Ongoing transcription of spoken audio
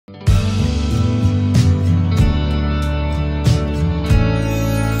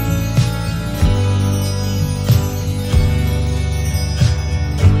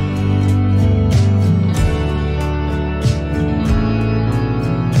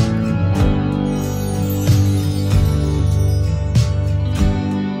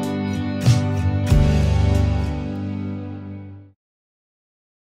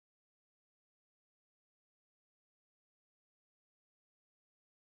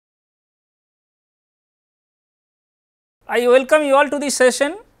I welcome you all to this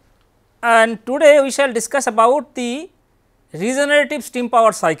session, and today we shall discuss about the regenerative steam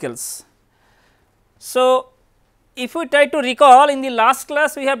power cycles. So, if we try to recall, in the last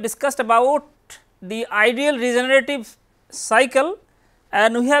class we have discussed about the ideal regenerative cycle,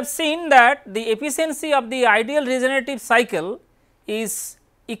 and we have seen that the efficiency of the ideal regenerative cycle is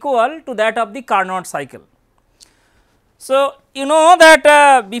equal to that of the Carnot cycle. So, you know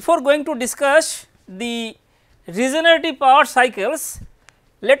that before going to discuss the regenerative power cycles,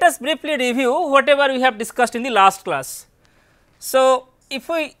 let us briefly review whatever we have discussed in the last class. So, if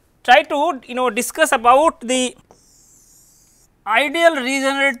we try to discuss about the ideal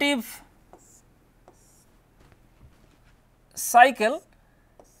regenerative cycle,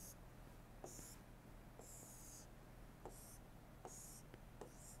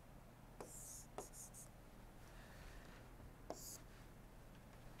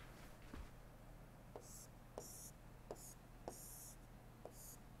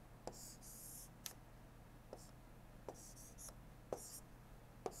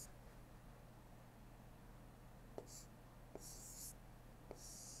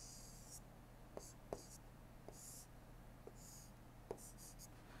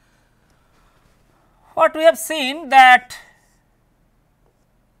 what we have seen that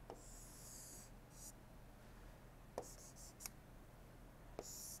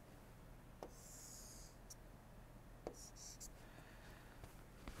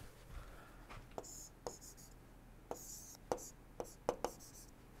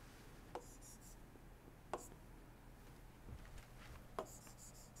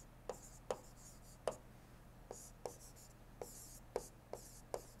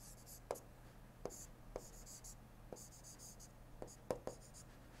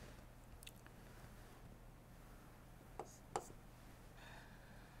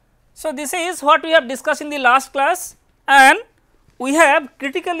so, this is what we have discussed in the last class, and we have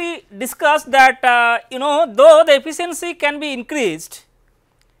critically discussed that though the efficiency can be increased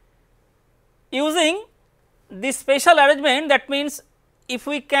using this special arrangement, that means if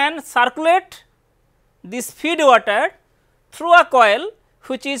we can circulate this feed water through a coil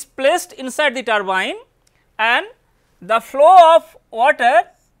which is placed inside the turbine, and the flow of water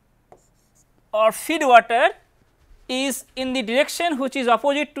or feed water is in the direction which is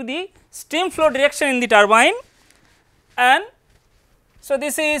opposite to the steam flow direction in the turbine, and so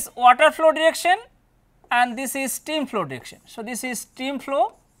this is water flow direction and this is steam flow direction. So, this is steam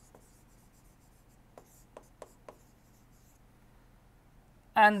flow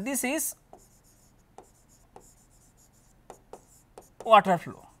and this is water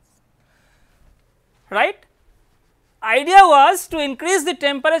flow, right. Idea was to increase the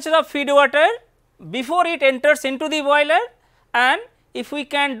temperature of feed water before it enters into the boiler, and if we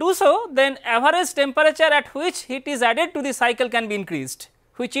can do so, then average temperature at which heat is added to the cycle can be increased,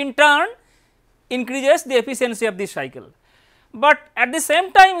 which in turn increases the efficiency of the cycle. But at the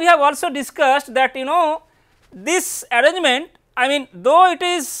same time we have also discussed that this arrangement, I mean though it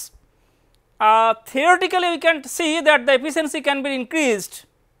is theoretically we can see that the efficiency can be increased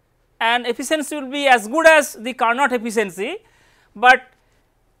and efficiency will be as good as the Carnot efficiency, but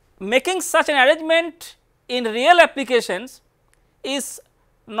making such an arrangement in real applications is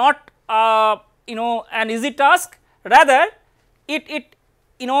not an easy task, rather it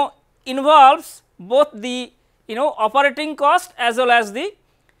involves both the operating cost as well as the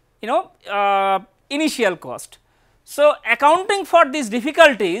initial cost. So, accounting for these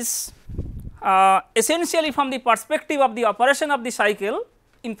difficulties essentially from the perspective of the operation of the cycle,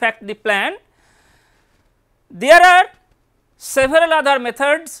 in fact the plant, there are several other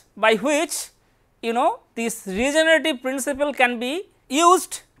methods by which this regenerative principle can be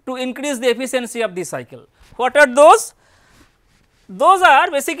used to increase the efficiency of the cycle. What are those? Those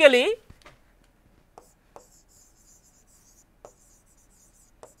are basically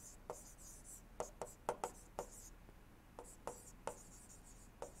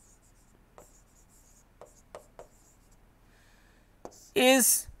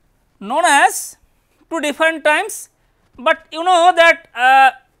is known as two different times, but you know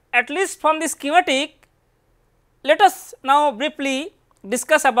that at least from the schematic, let us now briefly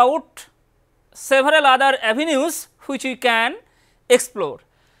discuss about several other avenues which we can explore.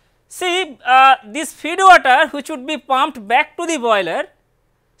 See, this feed water which would be pumped back to the boiler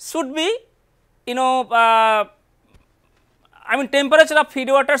should be I mean temperature of feed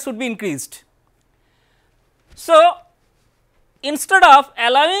water should be increased. So, instead of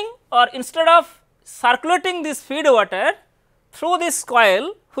allowing or instead of circulating this feed water through this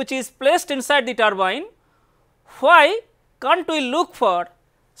coil which is placed inside the turbine, why can't we look for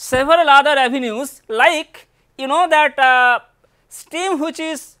several other avenues, like you know that steam which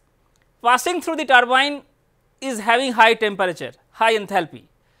is passing through the turbine is having high temperature, high enthalpy.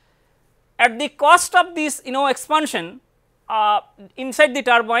 At the cost of this expansion inside the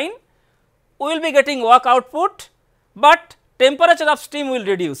turbine, we will be getting work output, but temperature of steam will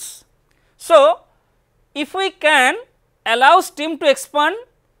reduce. So, if we can allow steam to expand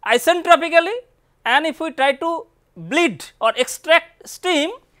isentropically, and if we try to bleed or extract steam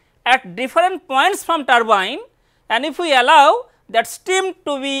at different points from turbine, and if we allow that steam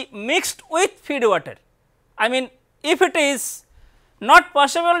to be mixed with feed water, I mean if it is not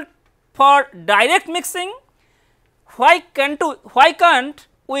possible for direct mixing, why can't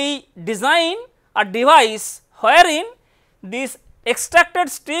we design a device wherein this extracted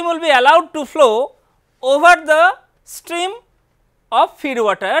steam will be allowed to flow over the stream of feed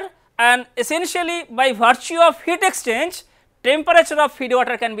water, and essentially by virtue of heat exchange temperature of feed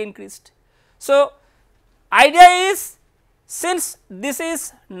water can be increased. So, idea is, since this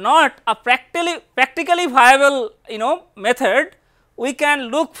is not a practically viable method, we can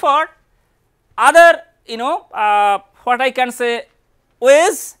look for other what I can say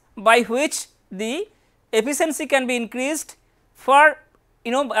ways by which the efficiency can be increased for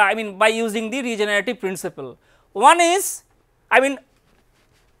I mean by using the regenerative principle. One is, I mean,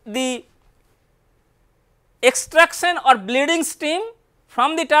 the extraction or bleeding steam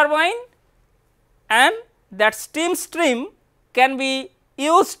from the turbine, and that steam stream can be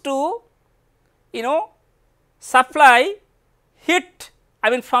used to supply heat, I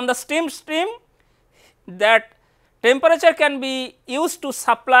mean from the steam stream, that temperature can be used to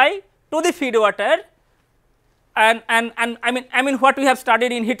supply to the feed water, and I mean what we have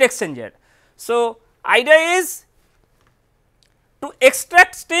studied in heat exchanger. So, idea is to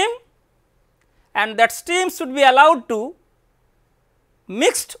extract steam, and that steam should be allowed to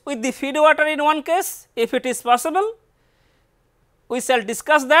mixed with the feed water in one case if it is possible. We shall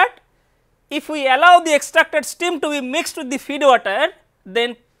discuss that. If we allow the extracted steam to be mixed with the feed water,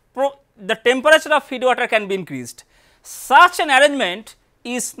 then the temperature of feed water can be increased. Such an arrangement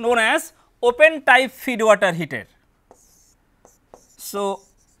is known as open type feed water heater. So,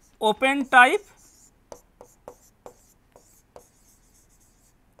 open type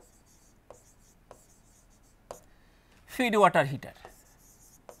feed water heater.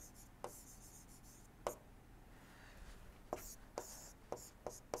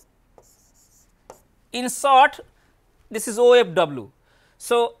 In short, this is OFW.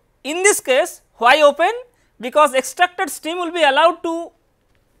 So, in this case, why open? Because extracted steam will be allowed to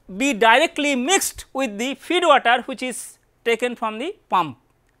be directly mixed with the feed water which is taken from the pump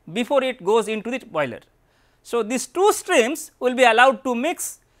before it goes into the boiler. So, these two streams will be allowed to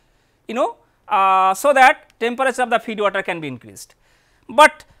mix so that temperature of the feed water can be increased.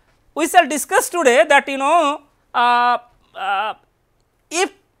 But we shall discuss today that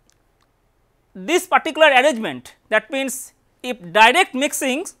if this particular arrangement, that means if direct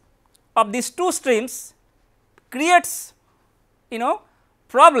mixing of these two streams creates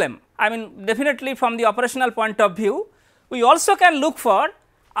problem, I mean definitely from the operational point of view, we also can look for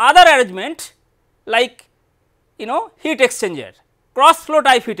other arrangement like heat exchanger, cross flow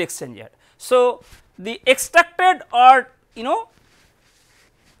type heat exchanger. So, the extracted or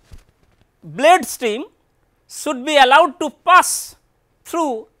blade stream should be allowed to pass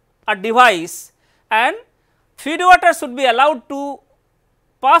through a device, and feed water should be allowed to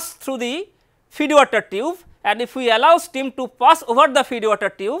pass through the feed water tube, and if we allow steam to pass over the feed water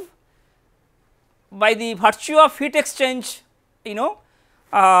tube, by the virtue of heat exchange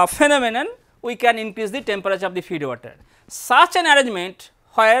phenomenon, we can increase the temperature of the feed water. Such an arrangement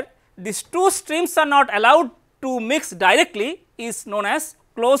where these two streams are not allowed to mix directly is known as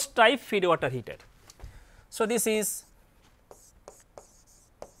closed type feed water heater. So, this is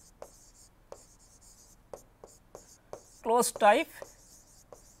closed type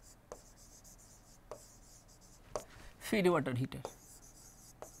feed water heater.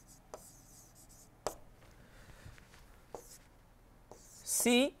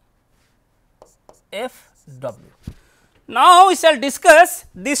 CFW. Now, we shall discuss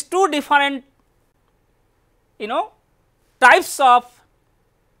these two different types of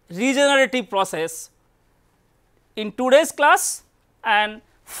regenerative process in today's class, and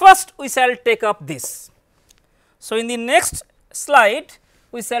first we shall take up this. So, in the next slide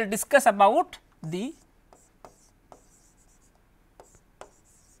we shall discuss about the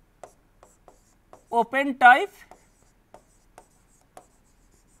open type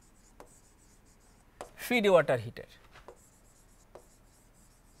feed water heater.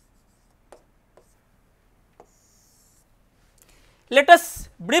 Let us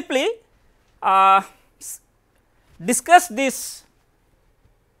briefly discuss this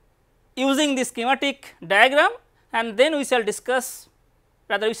using the schematic diagram, and then we shall discuss,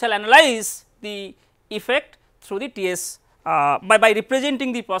 rather we shall analyze the effect through the TS by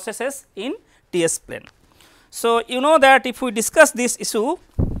representing the processes in TS plane. So, you know that if we discuss this issue,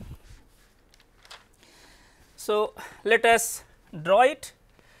 so let us draw it.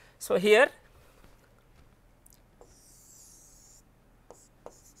 So, here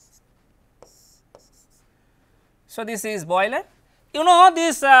so this is boiler, you know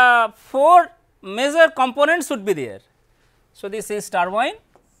these 4 major components should be there. So, this is turbine,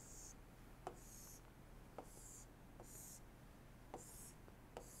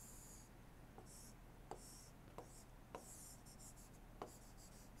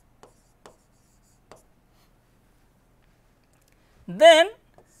 then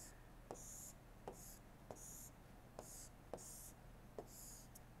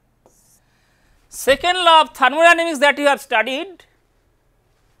second law of thermodynamics that you have studied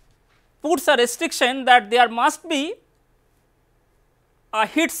puts a restriction that there must be a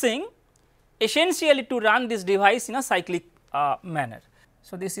heat sink essentially to run this device in a cyclic manner.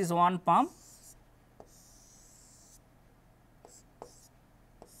 So, this is one pump,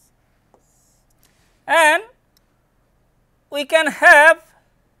 and we can have,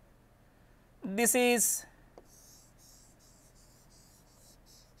 this is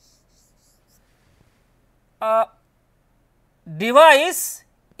a device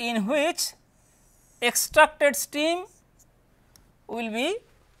in which extracted steam will be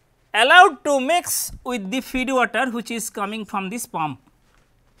allowed to mix with the feed water which is coming from this pump.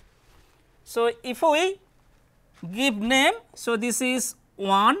 So, if we give name, so this is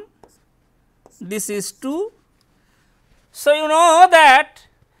 1, this is 2. So, you know that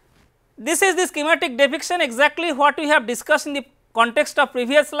this is the schematic depiction exactly what we have discussed in the context of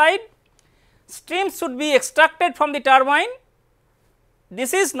previous slide. Steam should be extracted from the turbine.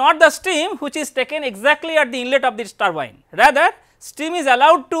 This is not the steam which is taken exactly at the inlet of this turbine, rather steam is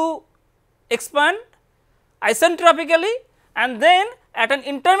allowed to expand isentropically, and then at an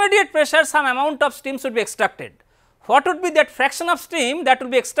intermediate pressure some amount of steam should be extracted. What would be that fraction of steam that will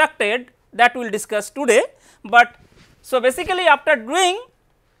be extracted, that we will discuss today, but so basically after doing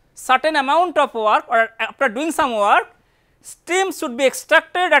certain amount of work or after doing some work, steam should be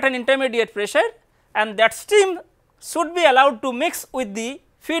extracted at an intermediate pressure, and that steam should be allowed to mix with the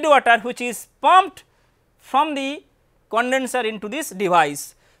feed water which is pumped from the condenser into this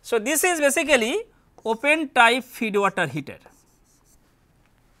device. So, this is basically open type feed water heater.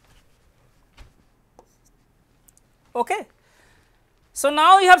 Okay. So,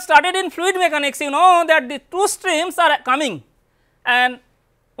 now you have studied in fluid mechanics, you know that the 2 streams are coming and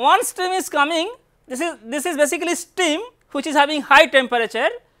one stream is coming, this is basically steam which is having high temperature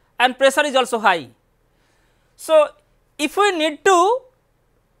and pressure is also high. So, if we need to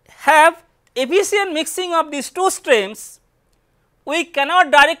have efficient mixing of these 2 streams, we cannot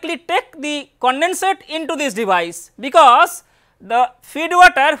directly take the condensate into this device, because the feed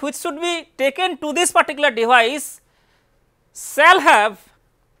water which should be taken to this particular device shall have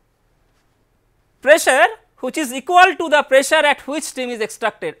pressure which is equal to the pressure at which steam is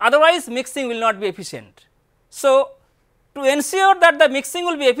extracted, otherwise mixing will not be efficient. So, to ensure that the mixing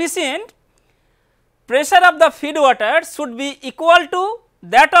will be efficient, pressure of the feed water should be equal to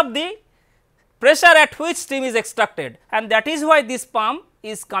that of the pressure at which steam is extracted, and that is why this pump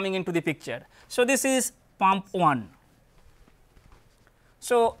is coming into the picture. So, this is pump 1.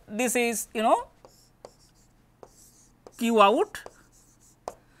 So, this is Q out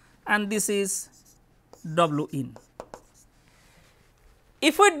and this is W in.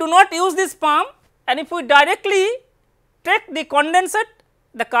 If we do not use this pump and if we directly take the condensate,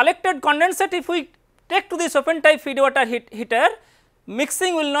 the collected condensate, if we take to this open type feed water heater,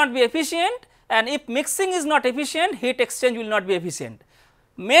 mixing will not be efficient, and if mixing is not efficient, heat exchange will not be efficient.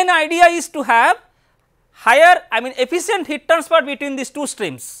 Main idea is to have higher, efficient heat transfer between these 2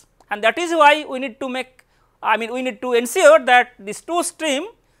 streams, and that is why we need to make, we need to ensure that these 2 stream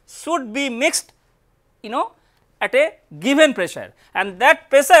should be mixed at a given pressure, and that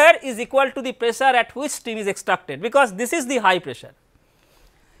pressure is equal to the pressure at which steam is extracted, because this is the high pressure.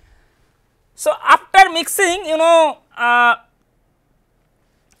 So, after mixing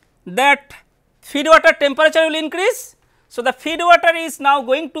that feed water temperature will increase. So, the feed water is now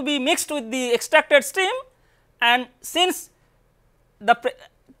going to be mixed with the extracted steam, and since the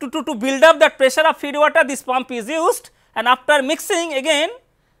to build up that pressure of feed water, this pump is used, and after mixing again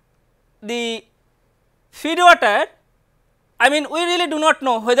the feed water, we really do not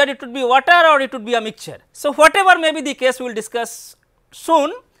know whether it would be water or it would be a mixture. So, whatever may be the case, we will discuss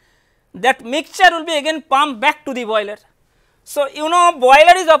soon. that mixture will be again pumped back to the boiler. So, you know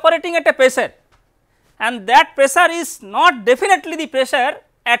boiler is operating at a pressure and that pressure is not definitely the pressure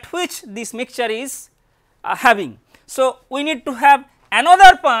at which this mixture is having. So, we need to have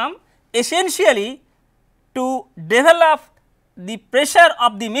another pump essentially to develop the pressure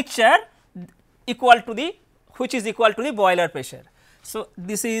of the mixture equal to the which is equal to the boiler pressure. So,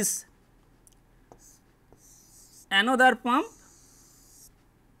 this is another pump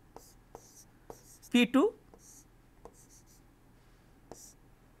P2 .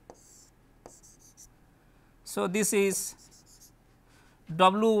 So, this is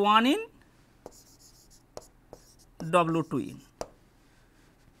W1 in, W2 in.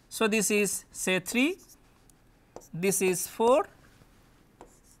 So, this is say 3, this is 4,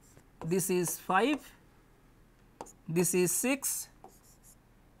 this is 5, this is 6,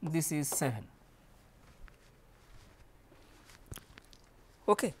 this is 7.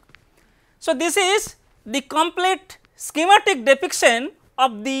 Okay. So, this is the complete schematic depiction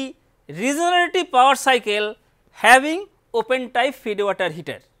of the regenerative power cycle having open type feed water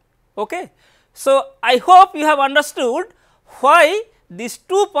heater. Okay. So, I hope you have understood why these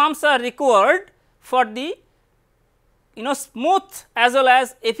two pumps are required for the smooth as well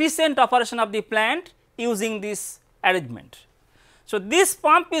as efficient operation of the plant using this arrangement. So, this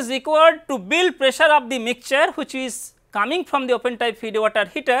pump is required to build pressure of the mixture which is coming from the open type feed water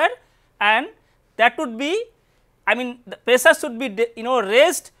heater, and that would be the pressure should be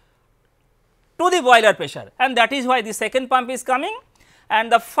raised to the boiler pressure, and that is why the second pump is coming,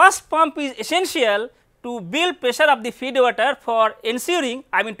 and the first pump is essential to build pressure of the feed water for ensuring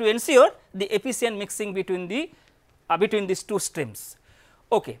to ensure the efficient mixing between the between these two streams.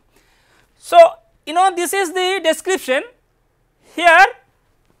 Okay. So, this is the description. Here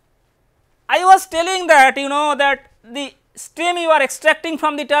I was telling that that the steam you are extracting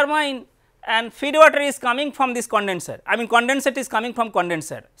from the turbine and feed water is coming from this condenser, condensate is coming from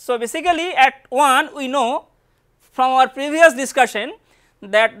condenser. So, basically at 1 we know from our previous discussion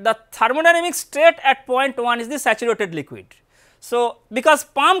that the thermodynamic state at point 1 is the saturated liquid. So, because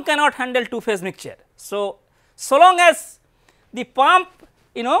pump cannot handle two phase mixture. So, so long as the pump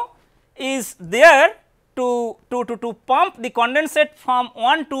is there to pump the condensate from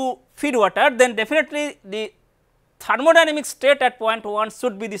 1 to feed water, then definitely the thermodynamic state at point 1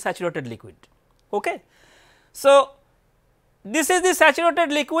 should be the saturated liquid. Okay. So, this is the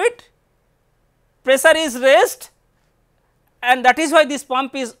saturated liquid, pressure is raised and that is why this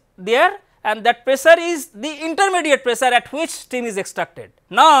pump is there, and that pressure is the intermediate pressure at which steam is extracted.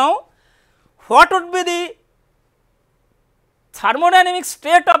 Now, what would be the thermodynamic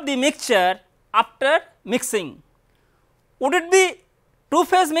state of the mixture after mixing? Would it be two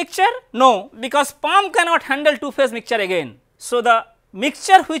phase mixture? No, because pump cannot handle two phase mixture again. So, the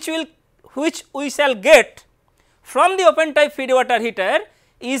mixture which we shall get from the open type feed water heater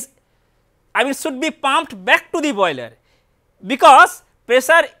is should be pumped back to the boiler, because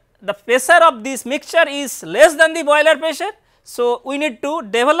the pressure of this mixture is less than the boiler pressure. So, we need to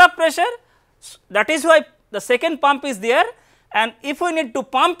develop pressure, that is why the second pump is there, and if we need to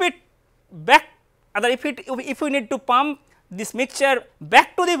pump it back, if we need to pump this mixture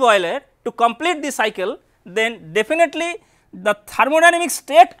back to the boiler to complete the cycle, then definitely the thermodynamic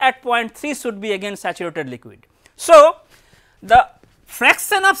state at point 3 should be again saturated liquid. So, the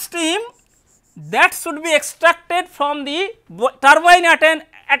fraction of steam that should be extracted from the turbine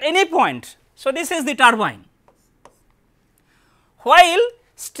at any point. So, this is the turbine. While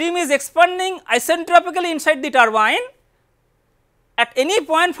steam is expanding isentropically inside the turbine, at any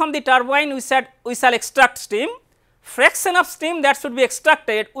point from the turbine we shall extract steam. Fraction of steam that should be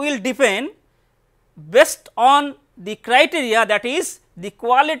extracted will depend based on the criteria, that is the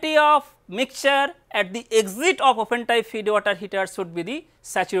quality of mixture at the exit of open type feed water heater should be the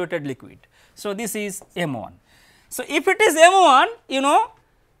saturated liquid. So, this is M1. So, if it is M1,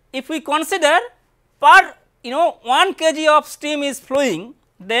 if we consider per 1 kg of steam is flowing,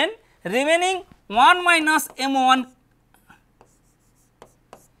 then remaining 1 minus M1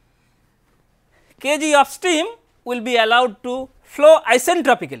 kg of steam will be allowed to flow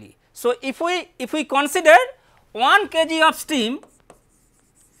isentropically. So, if we consider 1 kg of steam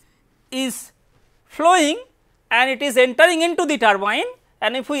is flowing and it is entering into the turbine,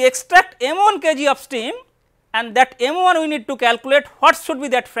 and if we extract M1 kg of steam, and that M1 we need to calculate what should be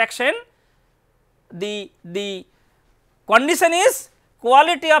that fraction. The condition is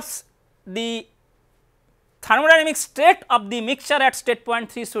quality of the thermodynamic state of the mixture at state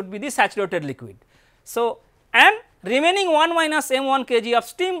point 3 should be the saturated liquid. So, and remaining 1 minus M1 kg of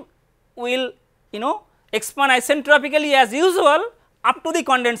steam will expand isentropically as usual up to the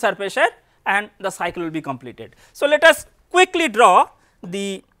condenser pressure and the cycle will be completed. So, let us quickly draw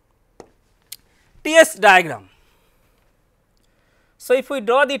the TS diagram. So, if we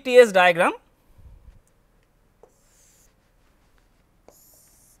draw the TS diagram,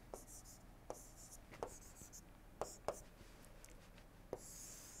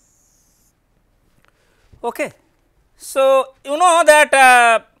 okay. So, you know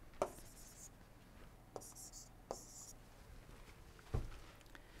that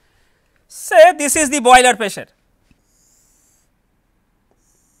say this is the boiler pressure.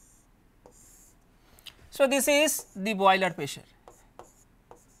 So, this is the boiler pressure,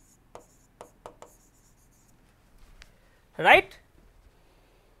 right.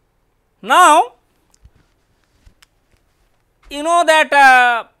 Now, you know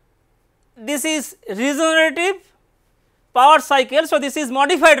that this is regenerative power cycle. So, this is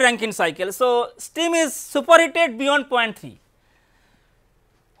modified Rankine cycle. So, steam is superheated beyond 0.3.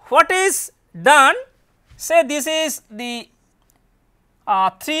 What is done? Say this is the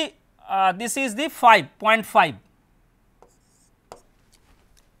 3, this is the 5.5,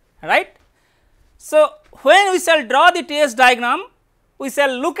 right. So, when we shall draw the TS diagram, we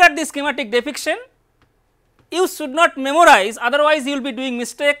shall look at the schematic depiction. You should not memorize, otherwise you will be doing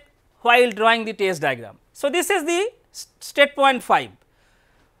mistake while drawing the TS diagram. So, this is the state point 5.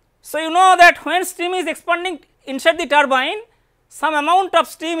 So, you know that when steam is expanding inside the turbine, some amount of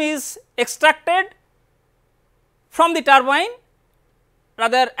steam is extracted from the turbine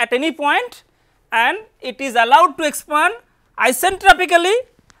rather at any point, and it is allowed to expand isentropically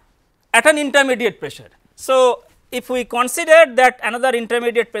at an intermediate pressure. So, if we consider that another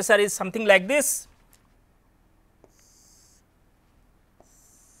intermediate pressure is something like this,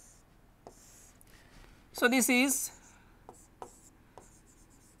 so this is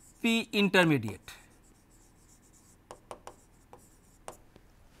P intermediate,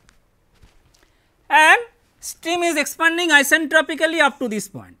 and steam is expanding isentropically up to this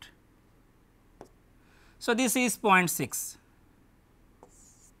point. So, this is 0.6.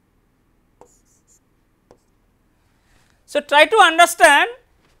 So, try to understand,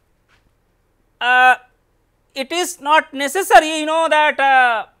 it is not necessary, you know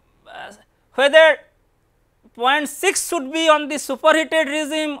that whether 0.6 should be on the superheated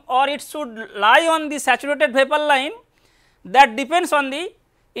regime or it should lie on the saturated vapor line, that depends on the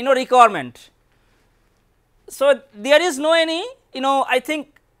requirement. So, there is no any I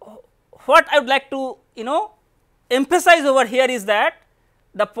think what I would like to emphasize over here is that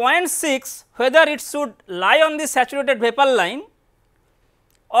the 0.6, whether it should lie on the saturated vapor line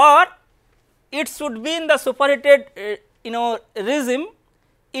or it should be in the superheated regime,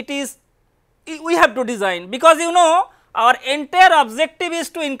 it is we have to design, because our entire objective is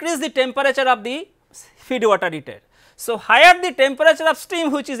to increase the temperature of the feed water heater. So, higher the temperature of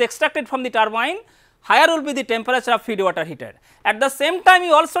steam which is extracted from the turbine, higher will be the temperature of feed water heater. At the same time,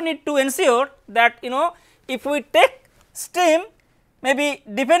 you also need to ensure that if we take steam, maybe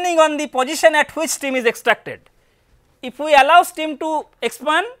depending on the position at which steam is extracted, if we allow steam to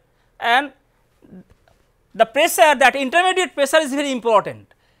expand, and the pressure, that intermediate pressure is very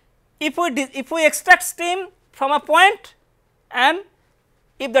important. If we extract steam from a point, and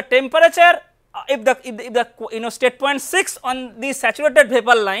if the temperature, if the state point 6 on the saturated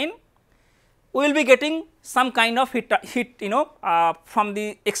vapor line, we will be getting some kind of heat from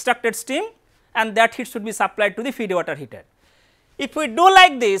the extracted steam, and that heat should be supplied to the feed water heater. If we do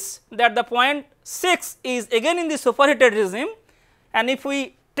like this, that the point 6 is again in the superheated regime, and if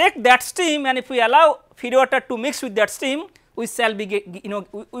we take that steam and if we allow feed water to mix with that steam, we shall be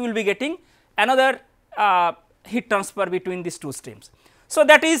we will be getting another heat transfer between these two streams. So,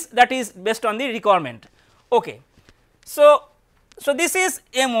 that is based on the requirement. Okay. So, this is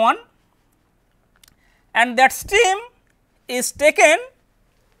M1, and that steam is taken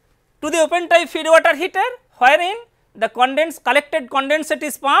to the open type feed water heater, wherein the collected condensate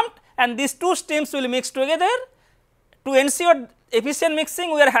is pumped, and these two streams will mix together. To ensure efficient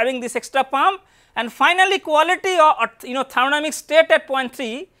mixing, we are having this extra pump, and finally quality or thermodynamic state at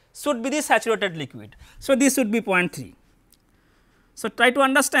 0.3 should be the saturated liquid. So, this should be 0.3. So, try to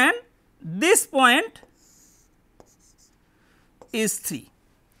understand, this point is 3,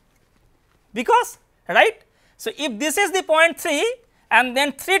 because right. So, if this is the 0.3 and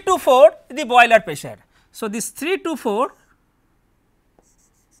then 3 to 4 the boiler pressure. So, this 3 to 4,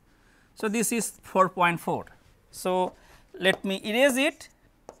 so this is 4.4. So, let me erase it.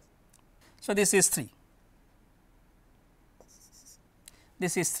 So, this is 3,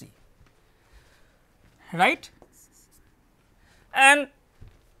 this is 3, right. And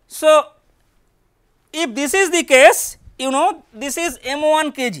so, if this is the case, you know this is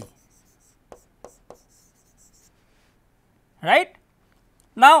M1 kg, right.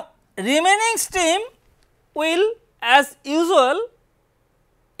 Now, remaining steam will as usual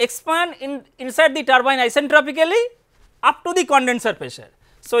expand inside the turbine isentropically up to the condenser pressure.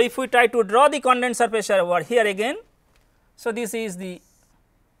 So, if we try to draw the condenser pressure over here again, so this is the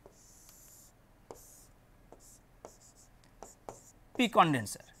P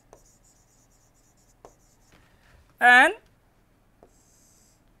condenser, and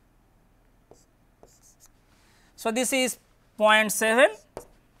so this is 0.7,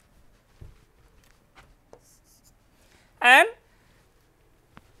 and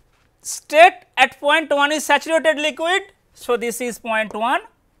state at 0.1 is saturated liquid. So, this is 0.1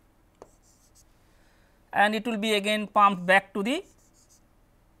 and it will be again pumped back to the,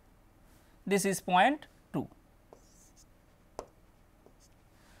 this is 0.2.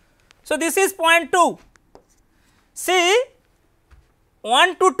 So, this is 0.2. See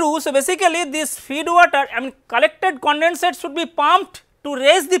 1 to 2. So, basically this feed water, I mean collected condensate should be pumped to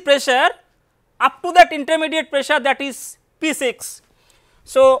raise the pressure up to that intermediate pressure, that is P6.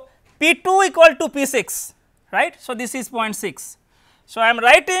 So, P2 equal to P6, right. So, this is 0.6. So, I am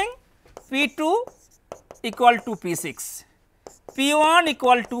writing P2 equal to P6, P1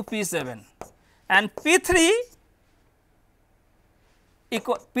 equal to P7 and P3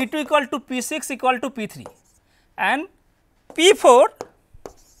 equal, P2 equal to P6 equal to P3 and P4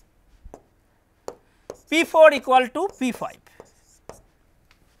 equal to P5,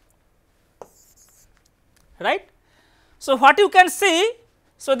 right. So, what you can see,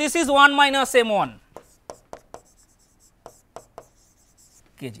 so this is 1 minus M1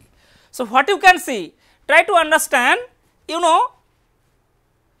 kg. So, what you can see, try to understand, you know,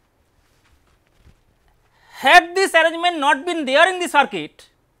 had this arrangement not been there in the circuit,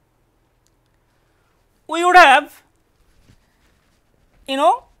 we would have, you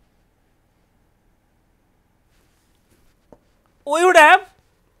know, we would have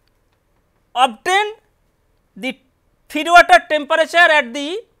obtained the feed water temperature at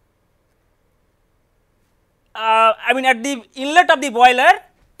the I mean at the inlet of the boiler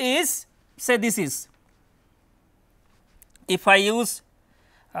is, say this is, if I use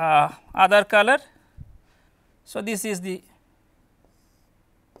other color. So, this is the,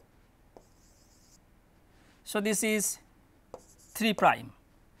 so this is 3 prime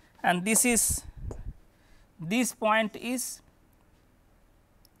and this is, this point is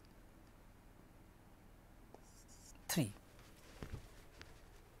 3.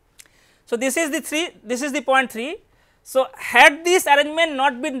 So, this is the 3, this is the point 3. So, had this arrangement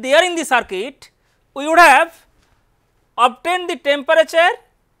not been there in the circuit, we would have obtained the temperature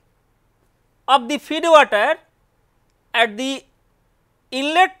of the feed water at the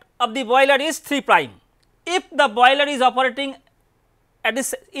inlet of the boiler is 3 prime. If the boiler is operating at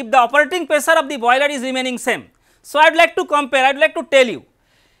this, if the operating pressure of the boiler is remaining same. So, I would like to compare, I would like to tell you,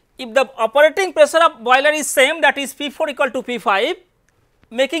 if the operating pressure of boiler is same, that is P4 equal to P5,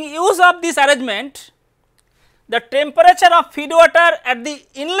 making use of this arrangement, the temperature of feed water at the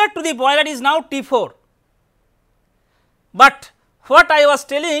inlet to the boiler is now T4. But what I was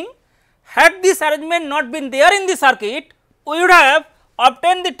telling, had this arrangement not been there in the circuit, we would have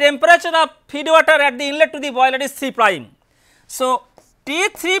obtained the temperature of feed water at the inlet to the boiler is 3 prime. So,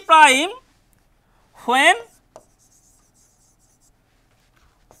 T3 prime when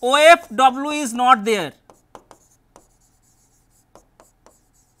OFW is not there,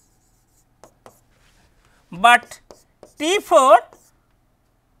 but T4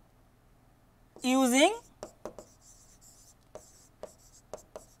 using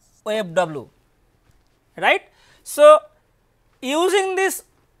OFW, right. So, using this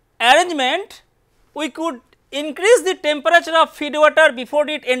arrangement we could increase the temperature of feed water before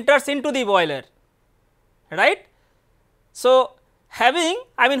it enters into the boiler, right. So, having,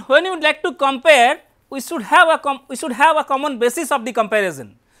 I mean when you would like to compare, we should have a common basis of the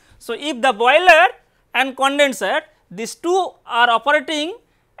comparison. So, if the boiler and condenser, these two are operating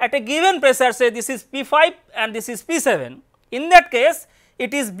at a given pressure, say this is P5 and this is P7, in that case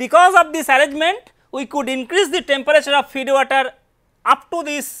it is because of this arrangement we could increase the temperature of feed water up to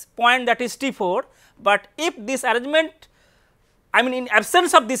this point, that is T4, but if this arrangement, I mean in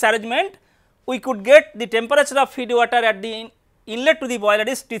absence of this arrangement, we could get the temperature of feed water at the inlet to the boiler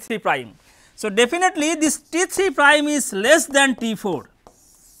is T3 prime. So, definitely this T3 prime is less than T4,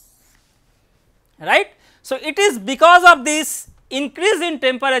 right. So, it is because of this increase in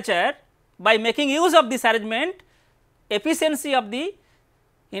temperature, by making use of this arrangement, efficiency of the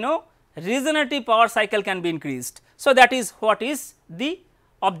regenerative power cycle can be increased. So, that is what is the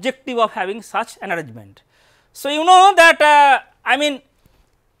objective of having such an arrangement. So, you know that I mean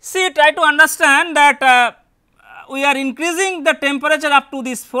see, try to understand that we are increasing the temperature up to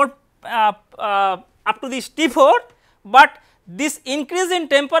this up to this T4, but this increase in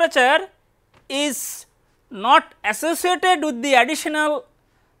temperature is not associated with the additional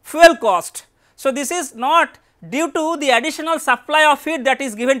fuel cost. So, this is not due to the additional supply of heat that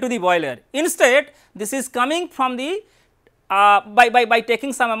is given to the boiler. Instead, this is coming from the by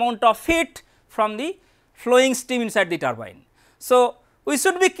taking some amount of heat from the flowing steam inside the turbine. So, we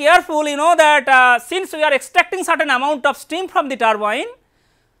should be careful, you know, that since we are extracting certain amount of steam from the turbine,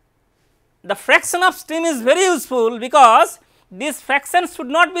 the fraction of steam is very useful, because this fraction should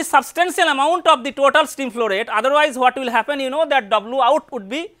not be substantial amount of the total steam flow rate, otherwise what will happen, you know, that W out would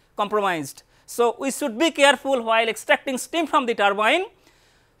be compromised. So, we should be careful while extracting steam from the turbine.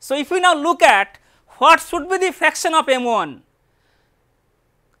 So, if we now look at what should be the fraction of M1,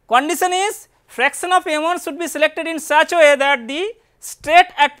 condition is fraction of M1 should be selected in such a way that the state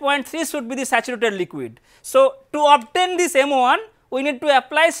at point 3 should be the saturated liquid. So, to obtain this M1, we need to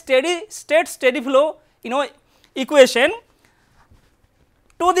apply steady state steady flow, you know, equation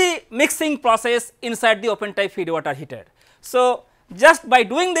to the mixing process inside the open type feed water heater. So, just by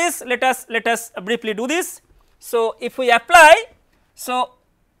doing this, let us briefly do this. So, if we apply, so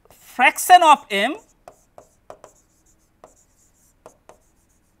fraction of M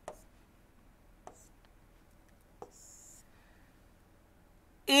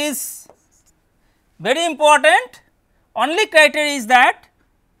is very important. Only criteria is that,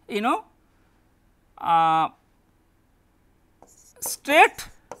 you know, state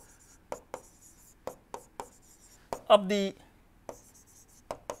of the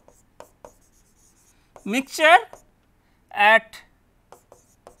mixture at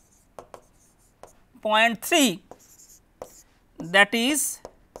point 3, that is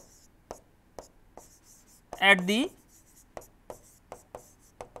at the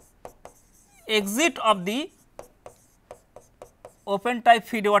exit of the open type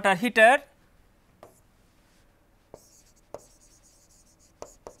feed water heater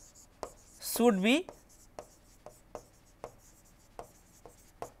should be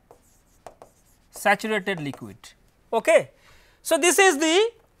saturated liquid. Okay. So, this is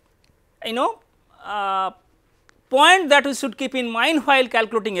the, you know, point that we should keep in mind while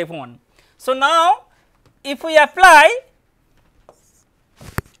calculating F1. So, now if we apply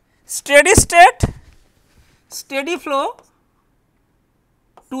steady state steady flow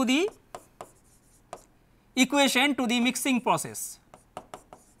to the equation to the mixing process,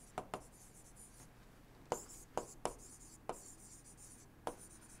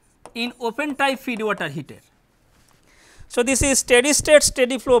 in open type feed water heater. So, this is steady state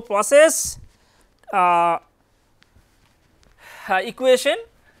steady flow process equation.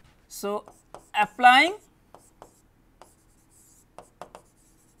 So, applying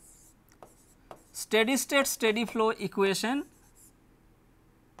steady state steady flow equation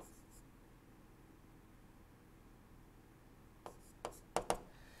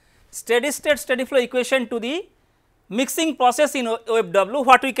to the mixing process in OFW,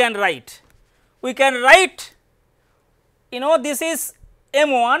 what we can write? We can write, you know, this is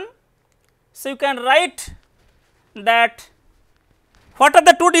M1. So, you can write that what are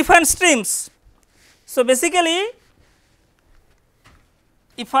the two different streams. So, basically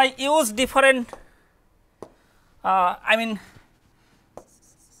if I use different I mean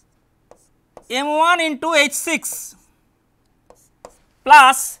M1 into H6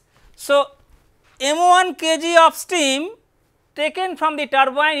 plus, so M1 kg of steam taken from the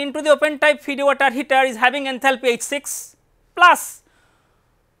turbine into the open type feed water heater is having enthalpy H6 plus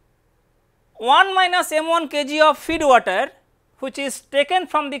 1 minus M1 kg of feed water which is taken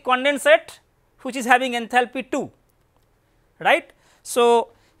from the condensate which is having enthalpy 2, right. So,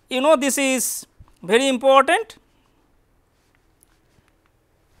 you know, this is very important.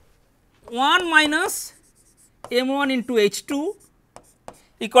 1 minus M1 into H2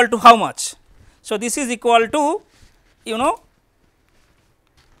 equal to how much? So, this is equal to, you know,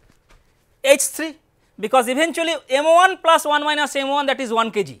 H3, because eventually M1 plus 1 minus M1, that is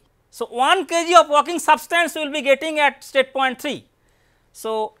 1 kg. So, 1 kg of working substance we will be getting at state point 3.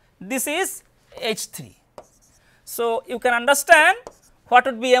 So, this is H3. So, you can understand what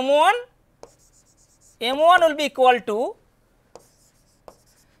would be M1? M1 will be equal to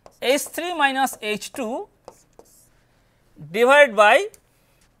H3 minus H2 divided by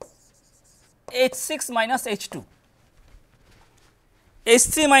H6 minus H2,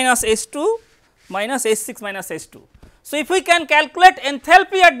 H3 minus H2 minus H6 minus H2. So, if we can calculate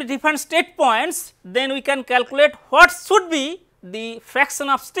enthalpy at the different state points, then we can calculate what should be the fraction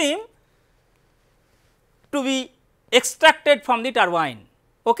of steam to be extracted from the turbine.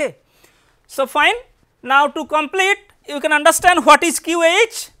 Okay. So, fine. Now, to complete, you can understand what is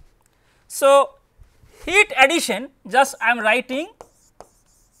QH. So, heat addition, just I am writing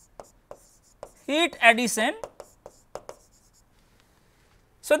heat addition.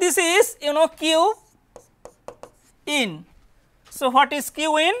 So, this is Q in. So, what is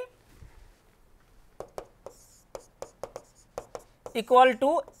Q in? Equal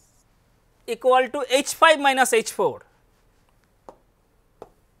to H5 minus H4.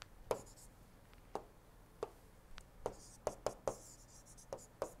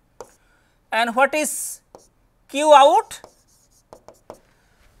 And what is Q out?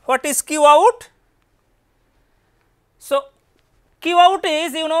 What is Q out? So, Q out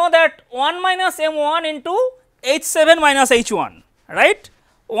is that 1 minus M1 into H7 minus H1, right,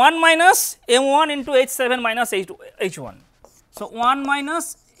 1 minus M1 into H7 minus H1. So, 1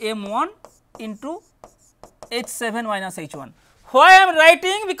 minus M1 into H7 minus H1. Why I am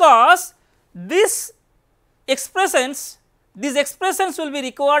writing? Because these expressions will be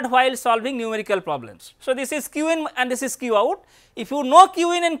required while solving numerical problems. So, this is Q in and this is Q out. If you know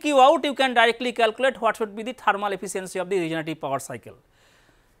Q in and Q out, you can directly calculate what should be the thermal efficiency of the regenerative power cycle.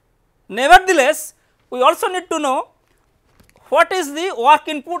 Nevertheless, we also need to know what is the work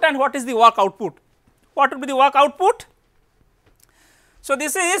input and what is the work output. What would be the work output? So,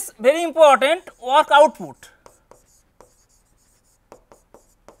 this is very important, work output,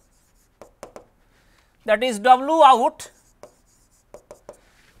 that is W out.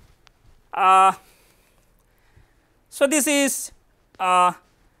 So, this is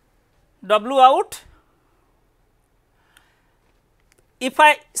W out. If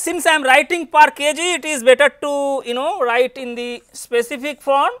since I am writing per kg, it is better to write in the specific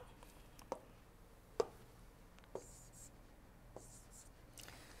form.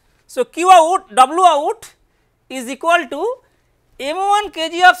 So, Q out, W out is equal to M1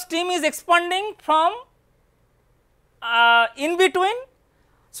 kg of steam is expanding from in between.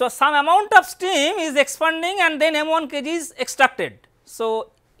 So, some amount of steam is expanding and then M1 kg is extracted.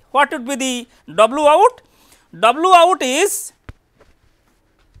 So, what would be the W out? W out is,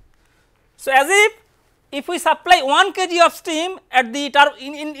 so as if we supply 1 kg of steam at the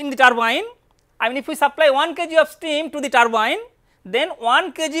in the turbine, I mean if we supply 1 kg of steam to the turbine, then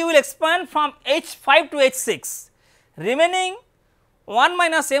 1 kg will expand from H5 to H6, remaining 1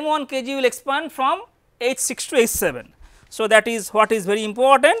 minus M1 kg will expand from H6 to H7. So, that is what is very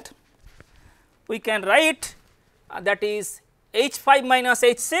important. We can write that is H5 minus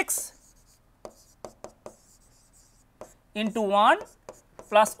H6 into 1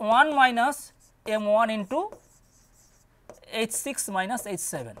 plus 1 minus M1 into H6 minus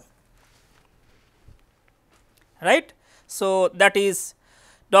H7, right. So, that is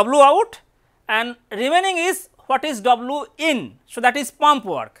W out and remaining is what is W in. So, that is pump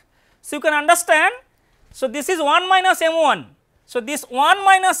work. So, you can understand. So, this is 1 minus M1. So, this 1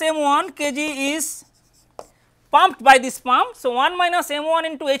 minus M1 kg is pumped by this pump. So, 1 minus M1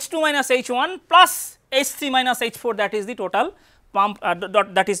 into H2 minus H1 plus H3 minus H4, that is the total pump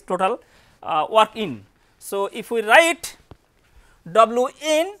that is total work in. So, if we write W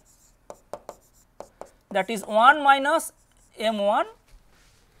in, that is 1 minus M1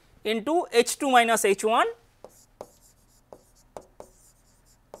 into H2 minus H1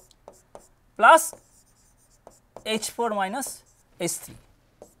 plus H4 minus H3.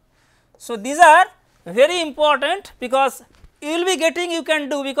 So, these are very important because you will be getting, you can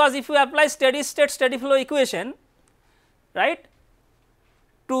do, because if you apply steady state steady flow equation, right,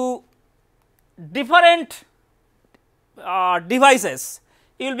 to different devices,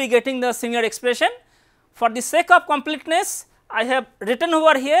 you will be getting the similar expression. For the sake of completeness, I have written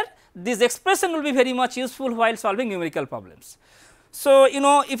over here, this expression will be very much useful while solving numerical problems. So, if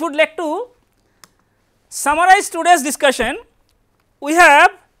you would like to summarize today's discussion, we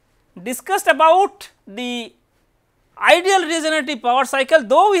have discussed about the ideal regenerative power cycle.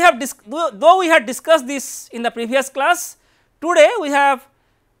 Though we had discussed this in the previous class, today we have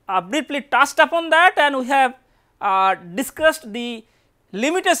briefly touched upon that and we have discussed the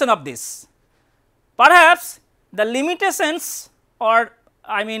limitation of this. Perhaps the limitations, or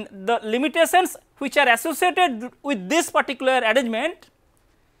I mean the limitations which are associated with this particular arrangement,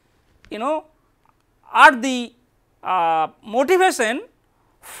 are the motivation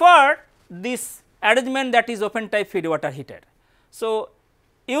for this arrangement, that is open type feed water heater. So,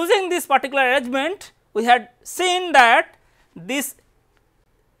 using this particular arrangement, we had seen that this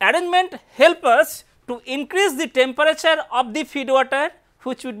arrangement help us to increase the temperature of the feed water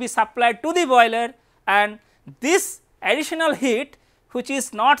which would be supplied to the boiler, and this additional heat which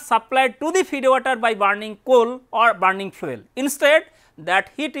is not supplied to the feed water by burning coal or burning fuel. Instead, that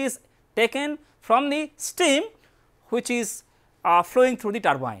heat is taken from the steam which is flowing through the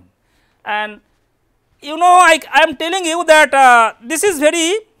turbine. And you know, I am telling you that this is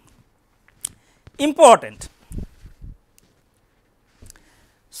very important.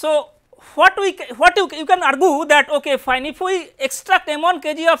 So, what you can argue that okay fine, if we extract m1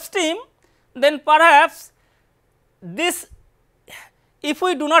 kg of steam, then perhaps this, if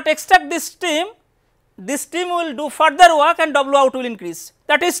we do not extract this steam will do further work and W out will increase.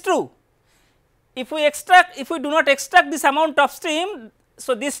 That is true. If we do not extract this amount of steam,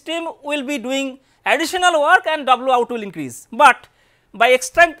 so this steam will be doing additional work and W out will increase. But by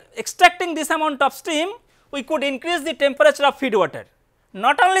extracting this amount of steam, we could increase the temperature of feed water.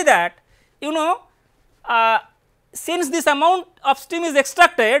 Not only that, you know, since this amount of steam is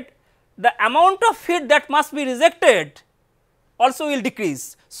extracted, the amount of feed that must be rejected also will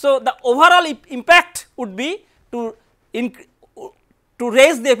decrease. So, the overall impact would be to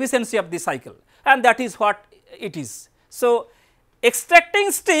raise the efficiency of the cycle, and that is what it is. So, extracting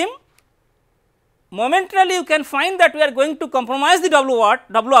steam, momentarily you can find that we are going to compromise the W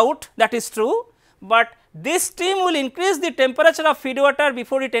out, that is true, but this steam will increase the temperature of feed water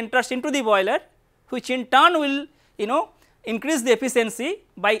before it enters into the boiler, which in turn will, you know, increase the efficiency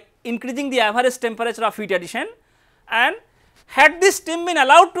by increasing the average temperature of heat addition. And had this steam been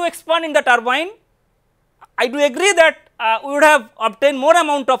allowed to expand in the turbine, I do agree that we would have obtained more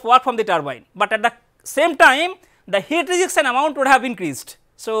amount of work from the turbine, but at the same time the heat rejection amount would have increased.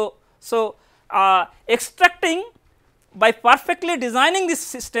 So, extracting by perfectly designing this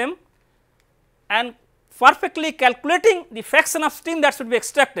system and perfectly calculating the fraction of steam that should be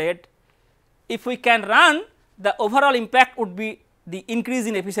extracted, if we can run, the overall impact would be the increase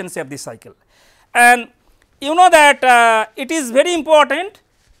in efficiency of the cycle. And you know that it is very important,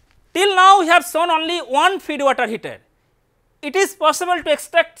 till now we have shown only one feed water heater. It is possible to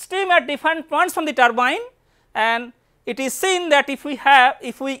extract steam at different points from the turbine, and it is seen that if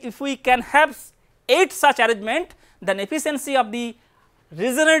we can have 8 such arrangement, then efficiency of the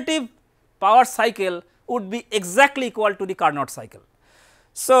regenerative power cycle would be exactly equal to the Carnot cycle.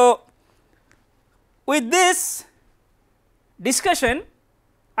 So, with this discussion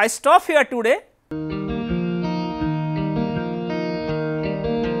I stop here today.